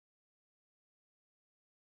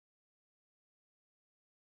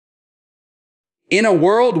In a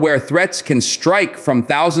world where threats can strike from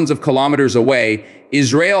thousands of kilometers away,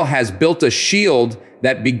 Israel has built a shield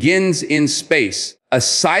that begins in space. A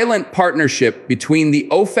silent partnership between the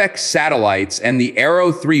Ofek satellites and the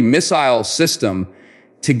Arrow-3 missile system,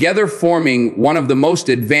 together forming one of the most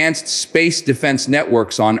advanced space defense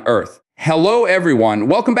networks on Earth. Hello everyone,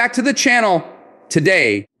 welcome back to the channel.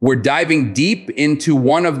 Today, we're diving deep into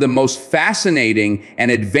one of the most fascinating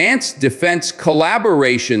and advanced defense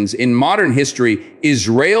collaborations in modern history,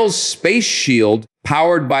 Israel's space shield,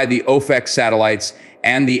 powered by the Ofek satellites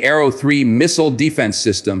and the Arrow-3 missile defense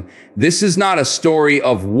system. This is not a story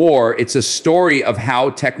of war, it's a story of how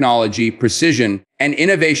technology, precision, and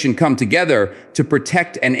innovation come together to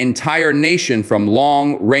protect an entire nation from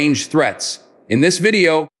long-range threats. In this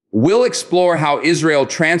video, we'll explore how Israel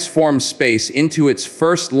transforms space into its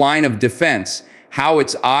first line of defense, how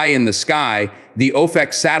its eye in the sky, the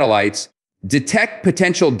Ofek satellites, detect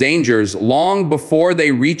potential dangers long before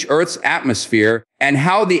they reach Earth's atmosphere, and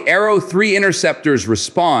how the Arrow-3 interceptors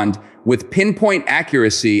respond with pinpoint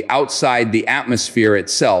accuracy outside the atmosphere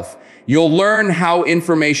itself. You'll learn how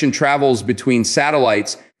information travels between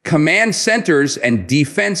satellites, command centers, and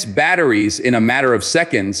defense batteries in a matter of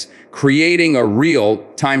seconds, creating a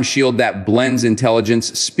real-time shield that blends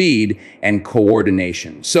intelligence, speed, and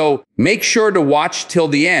coordination. So make sure to watch till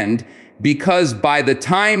the end, because by the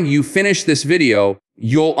time you finish this video,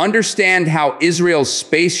 you'll understand how Israel's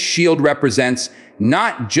space shield represents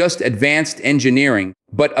not just advanced engineering,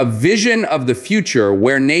 but a vision of the future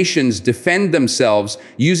where nations defend themselves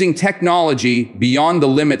using technology beyond the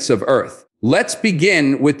limits of Earth. Let's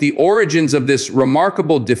begin with the origins of this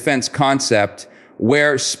remarkable defense concept,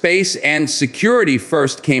 where space and security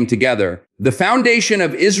first came together. The foundation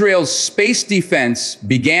of Israel's space defense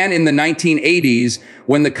began in the 1980s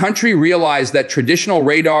when the country realized that traditional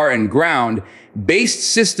radar and ground-based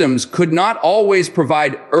systems could not always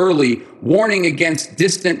provide early warning against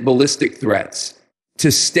distant ballistic threats.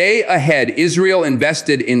 To stay ahead, Israel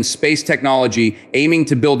invested in space technology, aiming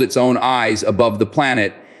to build its own eyes above the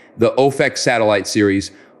planet, the Ofek satellite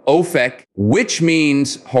series. Ofek, which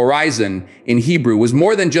means horizon in Hebrew, was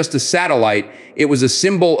more than just a satellite. It was a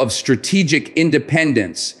symbol of strategic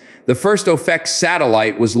independence. The first Ofek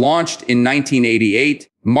satellite was launched in 1988,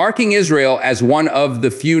 marking Israel as one of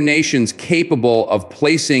the few nations capable of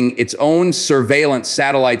placing its own surveillance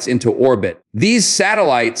satellites into orbit. These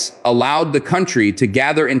satellites allowed the country to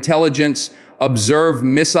gather intelligence, observe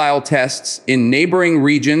missile tests in neighboring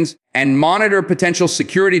regions, and monitor potential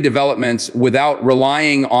security developments without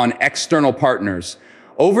relying on external partners.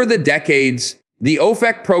 Over the decades, the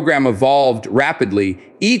Ofek program evolved rapidly,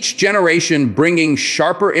 each generation bringing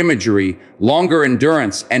sharper imagery, longer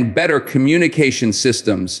endurance, and better communication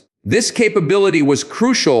systems. This capability was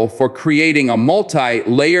crucial for creating a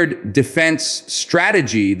multi-layered defense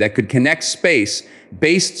strategy that could connect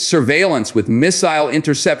space-based surveillance with missile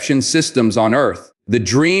interception systems on Earth. The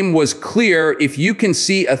dream was clear: if you can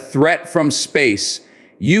see a threat from space,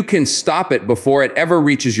 you can stop it before it ever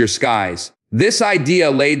reaches your skies. This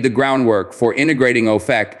idea laid the groundwork for integrating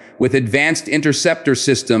Ofek with advanced interceptor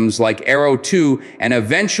systems like Arrow-2 and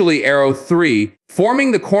eventually Arrow-3,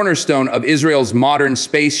 forming the cornerstone of Israel's modern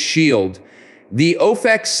space shield. The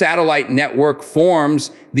Ofek satellite network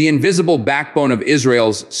forms the invisible backbone of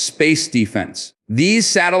Israel's space defense. These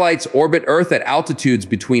satellites orbit Earth at altitudes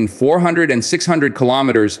between 400 and 600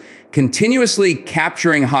 kilometers, continuously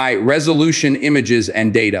capturing high-resolution images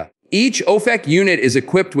and data. Each Ofek unit is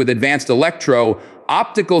equipped with advanced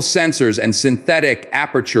electro-optical sensors and synthetic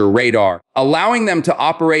aperture radar, allowing them to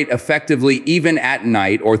operate effectively even at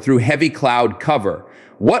night or through heavy cloud cover.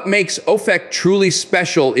 What makes Ofek truly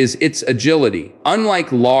special is its agility.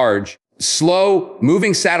 Unlike large,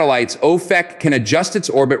 slow-moving satellites, Ofek can adjust its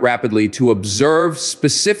orbit rapidly to observe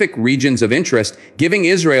specific regions of interest, giving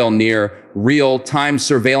Israel near real-time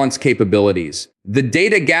surveillance capabilities. The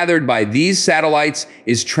data gathered by these satellites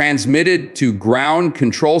is transmitted to ground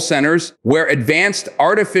control centers, where advanced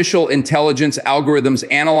artificial intelligence algorithms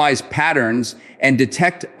analyze patterns and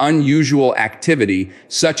detect unusual activity,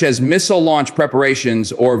 such as missile launch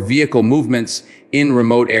preparations or vehicle movements in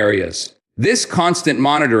remote areas. This constant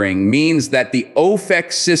monitoring means that the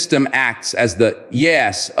Ofek system acts as the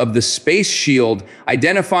yes of the space shield,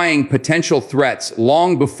 identifying potential threats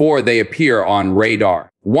long before they appear on radar.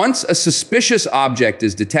 Once a suspicious object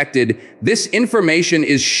is detected, this information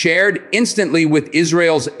is shared instantly with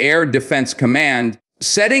Israel's Air Defense Command,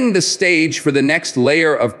 setting the stage for the next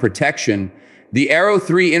layer of protection. The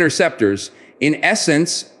Arrow-3 interceptors, In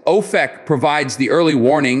essence, Ofek provides the early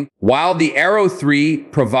warning, while the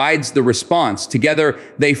Arrow-3 provides the response. Together,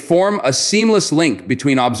 they form a seamless link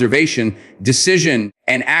between observation, decision,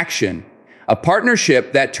 and action. A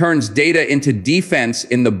partnership that turns data into defense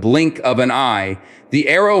in the blink of an eye. The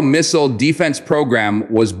Arrow missile defense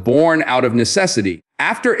program was born out of necessity.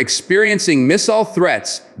 After experiencing missile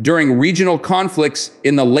threats during regional conflicts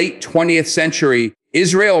in the late 20th century,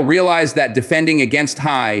 Israel realized that defending against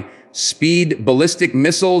high-speed ballistic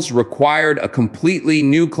missiles required a completely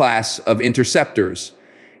new class of interceptors.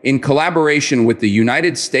 In collaboration with the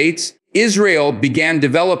United States, Israel began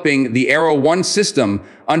developing the Arrow-1 system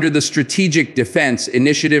under the Strategic Defense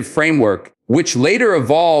Initiative framework, which later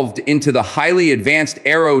evolved into the highly advanced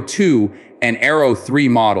Arrow-2 and Arrow-3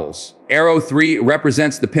 models. Arrow-3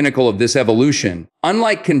 represents the pinnacle of this evolution.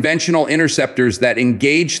 Unlike conventional interceptors that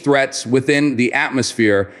engage threats within the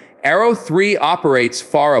atmosphere, Arrow-3 operates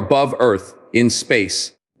far above Earth in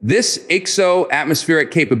space. This exo-atmospheric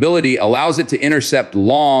capability allows it to intercept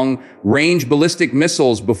long-range ballistic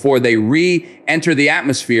missiles before they re-enter the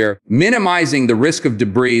atmosphere, minimizing the risk of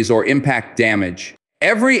debris or impact damage.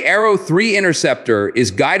 Every Arrow-3 interceptor is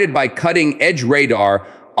guided by cutting-edge radar,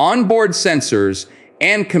 onboard sensors,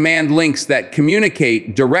 and command links that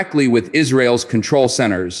communicate directly with Israel's control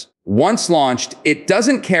centers. Once launched, it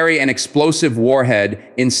doesn't carry an explosive warhead.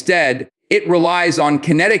 Instead, it relies on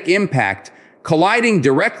kinetic impact, colliding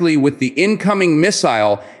directly with the incoming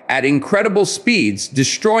missile at incredible speeds,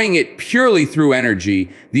 destroying it purely through energy.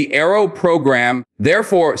 The Arrow program,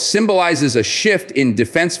 therefore, symbolizes a shift in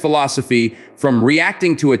defense philosophy from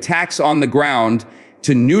reacting to attacks on the ground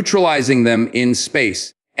to neutralizing them in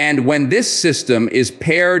space. And when this system is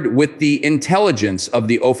paired with the intelligence of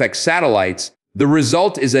the Ofek satellites, the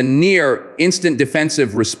result is a near-instant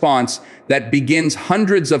defensive response that begins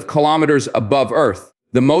hundreds of kilometers above Earth.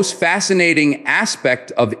 The most fascinating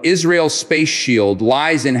aspect of Israel's space shield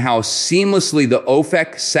lies in how seamlessly the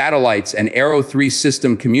Ofek satellites and Arrow-3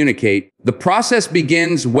 system communicate. The process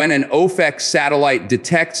begins when an Ofek satellite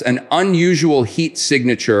detects an unusual heat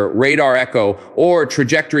signature, radar echo, or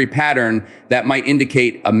trajectory pattern that might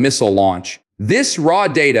indicate a missile launch. This raw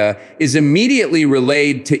data is immediately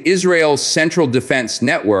relayed to Israel's Central Defense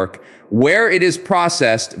Network, where it is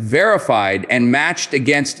processed, verified, and matched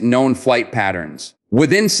against known flight patterns.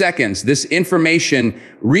 Within seconds, this information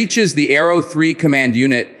reaches the Arrow-3 command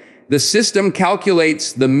unit. The system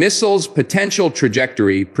calculates the missile's potential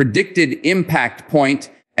trajectory, predicted impact point,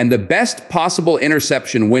 and the best possible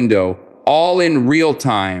interception window, all in real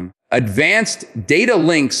time. Advanced data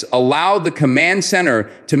links allow the command center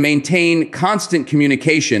to maintain constant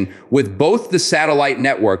communication with both the satellite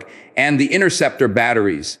network and the interceptor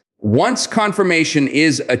batteries. Once confirmation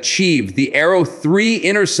is achieved, the Arrow-3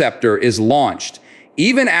 interceptor is launched.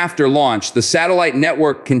 Even after launch, the satellite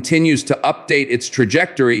network continues to update its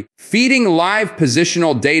trajectory, feeding live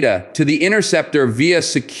positional data to the interceptor via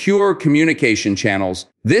secure communication channels.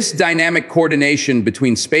 This dynamic coordination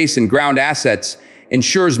between space and ground assets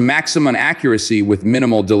ensures maximum accuracy with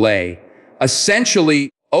minimal delay. Essentially,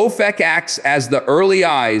 Ofek acts as the early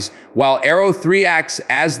eyes, while Arrow-3 acts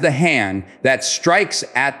as the hand that strikes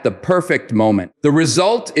at the perfect moment. The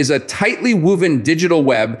result is a tightly woven digital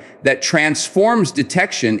web that transforms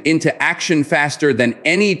detection into action faster than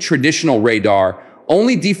any traditional radar,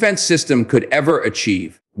 only defense system could ever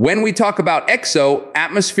achieve. When we talk about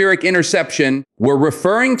exo-atmospheric interception, we're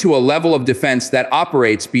referring to a level of defense that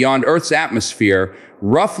operates beyond Earth's atmosphere,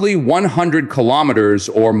 roughly 100 kilometers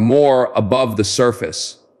or more above the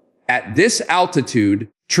surface. At this altitude,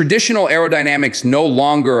 traditional aerodynamics no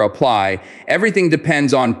longer apply. Everything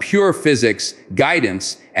depends on pure physics,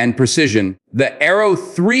 guidance, and precision. The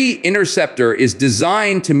Arrow-3 interceptor is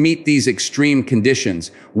designed to meet these extreme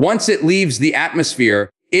conditions. Once it leaves the atmosphere,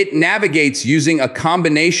 it navigates using a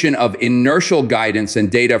combination of inertial guidance and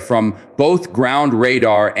data from both ground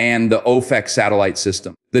radar and the Ofek satellite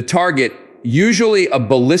system. The target, usually a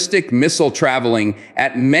ballistic missile traveling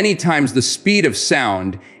at many times the speed of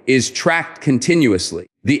sound, is tracked continuously.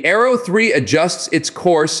 The Arrow-3 adjusts its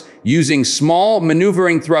course using small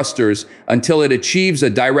maneuvering thrusters until it achieves a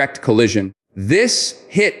direct collision. This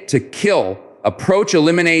hit-to-kill approach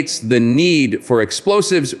eliminates the need for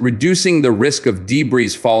explosives, reducing the risk of debris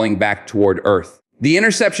falling back toward Earth. The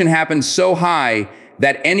interception happens so high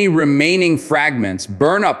that any remaining fragments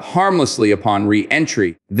burn up harmlessly upon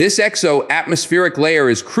re-entry. This exo-atmospheric layer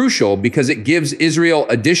is crucial because it gives Israel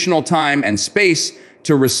additional time and space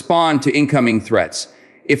to respond to incoming threats.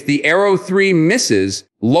 If the Arrow-3 misses,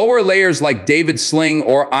 lower layers like David's Sling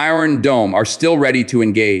or Iron Dome are still ready to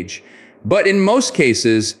engage. But in most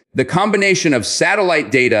cases, The combination of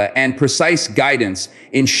satellite data and precise guidance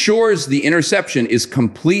ensures the interception is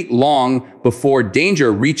complete long before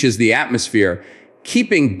danger reaches the atmosphere,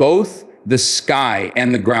 keeping both the sky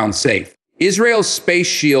and the ground safe. Israel's space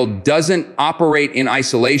shield doesn't operate in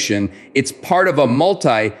isolation. It's part of a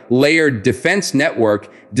multi-layered defense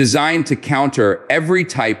network designed to counter every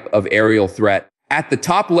type of aerial threat. At the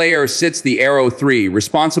top layer sits the Arrow-3,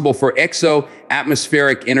 responsible for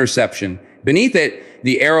exo-atmospheric interception. Beneath it,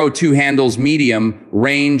 the Arrow-2 handles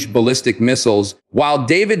medium-range ballistic missiles, while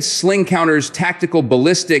David's sling counters tactical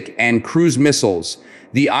ballistic and cruise missiles.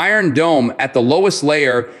 The Iron Dome at the lowest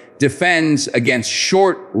layer defends against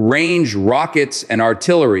short-range rockets and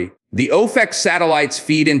artillery. The Ofek satellites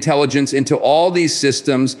feed intelligence into all these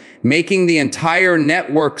systems, making the entire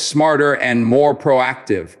network smarter and more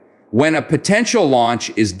proactive. When a potential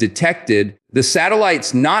launch is detected, the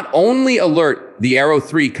satellites not only alert the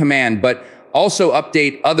Arrow-3 command, but also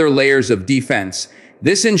update other layers of defense.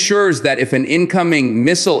 This ensures that if an incoming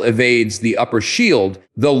missile evades the upper shield,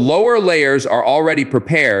 the lower layers are already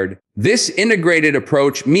prepared. This integrated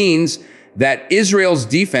approach means that Israel's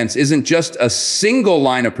defense isn't just a single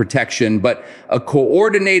line of protection, but a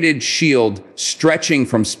coordinated shield stretching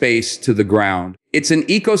from space to the ground. It's an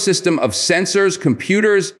ecosystem of sensors,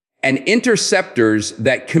 computers, and interceptors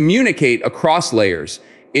that communicate across layers,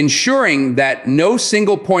 ensuring that no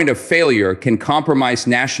single point of failure can compromise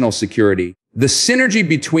national security. The synergy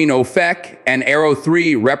between Ofek and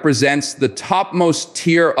Arrow-3 represents the topmost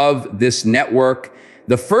tier of this network,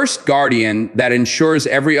 the first guardian that ensures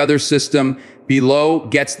every other system below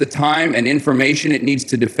gets the time and information it needs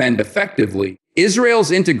to defend effectively.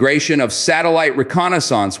 Israel's integration of satellite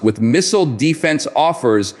reconnaissance with missile defense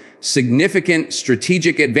offers significant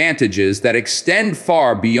strategic advantages that extend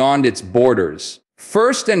far beyond its borders.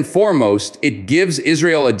 First and foremost, it gives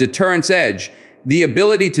Israel a deterrence edge, the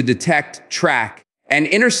ability to detect, track, and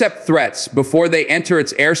intercept threats before they enter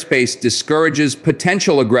its airspace discourages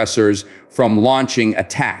potential aggressors from launching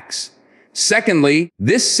attacks. Secondly,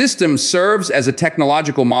 this system serves as a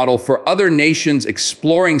technological model for other nations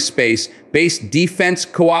exploring space-based defense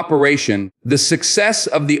cooperation. The success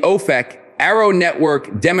of the Ofek Arrow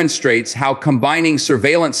network demonstrates how combining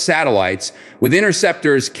surveillance satellites with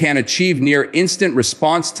interceptors can achieve near-instant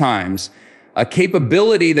response times, a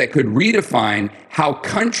capability that could redefine how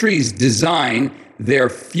countries design their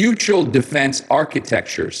future defense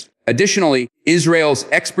architectures. Additionally, Israel's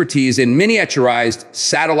expertise in miniaturized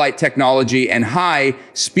satellite technology and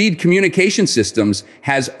high-speed communication systems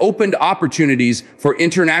has opened opportunities for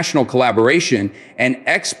international collaboration and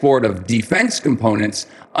export of defense components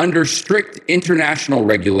under strict international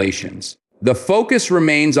regulations. The focus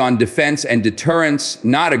remains on defense and deterrence,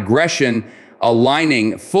 not aggression,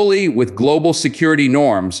 aligning fully with global security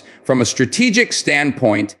norms. From a strategic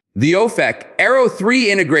standpoint, the Ofek Arrow-3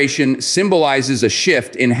 integration symbolizes a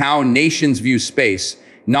shift in how nations view space,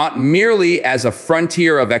 not merely as a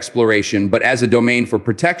frontier of exploration, but as a domain for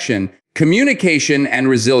protection, communication, and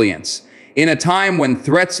resilience. In a time when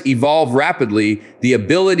threats evolve rapidly, the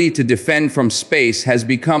ability to defend from space has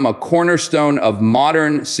become a cornerstone of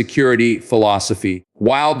modern security philosophy.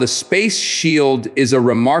 While the space shield is a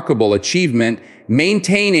remarkable achievement,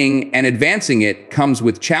 maintaining and advancing it comes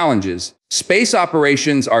with challenges. Space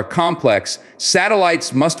operations are complex.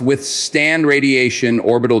 Satellites must withstand radiation,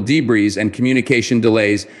 orbital debris, and communication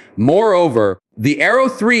delays. Moreover, the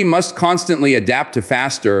Arrow-3 must constantly adapt to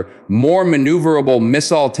faster, more maneuverable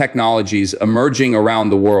missile technologies emerging around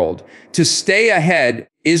the world. To stay ahead,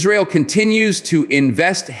 Israel continues to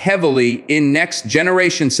invest heavily in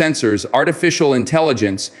next-generation sensors, artificial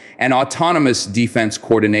intelligence, and autonomous defense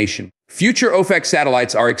coordination. Future Ofek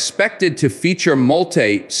satellites are expected to feature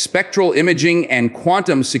multi-spectral imaging and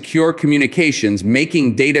quantum-secure communications,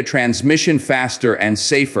 making data transmission faster and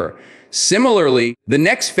safer. Similarly, the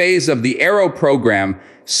next phase of the Arrow program,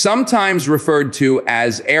 sometimes referred to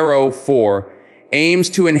as Arrow-4, aims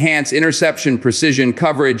to enhance interception precision,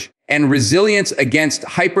 coverage, and resilience against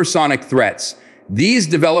hypersonic threats. These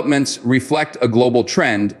developments reflect a global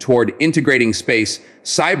trend toward integrating space,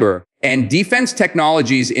 cyber, and defense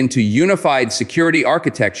technologies into unified security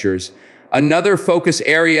architectures. Another focus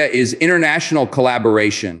area is international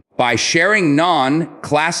collaboration. By sharing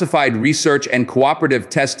non-classified research and cooperative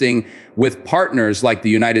testing with partners like the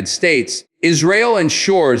United States, Israel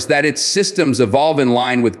ensures that its systems evolve in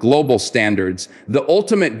line with global standards. The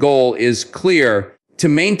ultimate goal is clear: to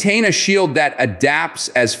maintain a shield that adapts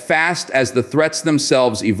as fast as the threats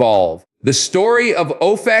themselves evolve. The story of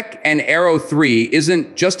Ofek and Arrow-3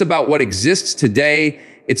 isn't just about what exists today.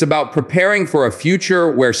 It's about preparing for a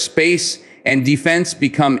future where space and defense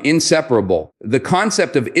become inseparable. The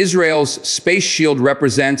concept of Israel's space shield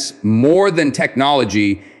represents more than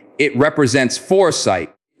technology, it represents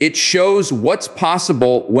foresight. It shows what's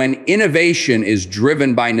possible when innovation is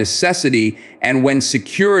driven by necessity and when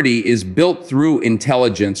security is built through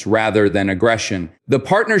intelligence rather than aggression. The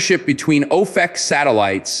partnership between Ofek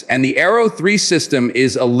satellites and the Arrow-3 system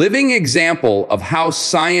is a living example of how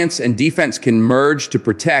science and defense can merge to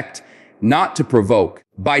protect, not to provoke.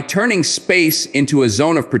 By turning space into a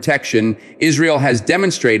zone of protection, Israel has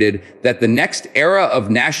demonstrated that the next era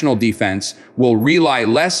of national defense will rely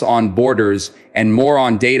less on borders and more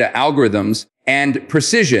on data algorithms and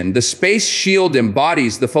precision. The space shield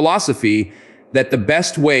embodies the philosophy that the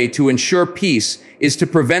best way to ensure peace is to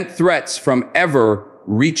prevent threats from ever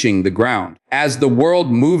reaching the ground. As the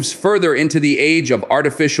world moves further into the age of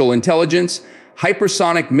artificial intelligence,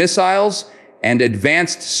 hypersonic missiles, and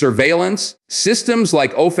advanced surveillance, systems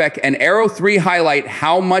like Ofek and Arrow-3 highlight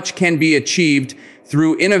how much can be achieved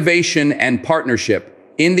through innovation and partnership.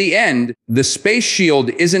 In the end, the space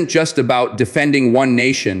shield isn't just about defending one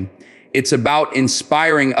nation. It's about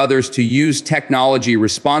inspiring others to use technology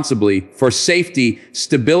responsibly for safety,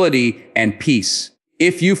 stability, and peace.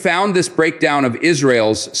 If you found this breakdown of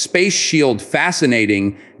Israel's space shield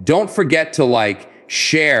fascinating, don't forget to like,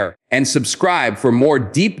 share, and subscribe for more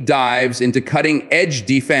deep dives into cutting-edge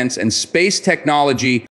defense and space technology.